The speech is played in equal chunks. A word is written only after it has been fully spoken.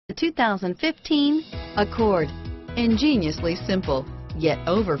The 2015 Accord. Ingeniously simple, yet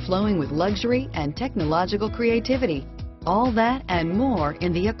overflowing with luxury and technological creativity. All that and more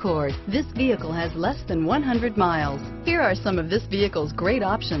in the Accord. This vehicle has less than 100 miles. Here are some of this vehicle's great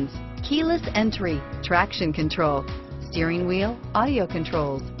options: keyless entry, traction control, steering wheel audio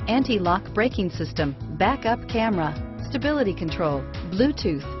controls, anti-lock braking system, backup camera, stability control,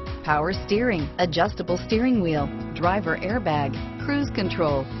 Bluetooth, power steering, adjustable steering wheel, driver airbag, cruise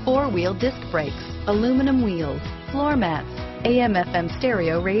control, four-wheel disc brakes, aluminum wheels, floor mats, AM/FM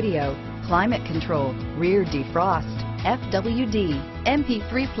stereo radio, climate control, rear defrost, FWD,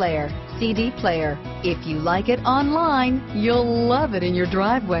 MP3 player, CD player. If you like it online, you'll love it in your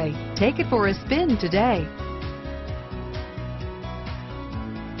driveway. Take it for a spin today.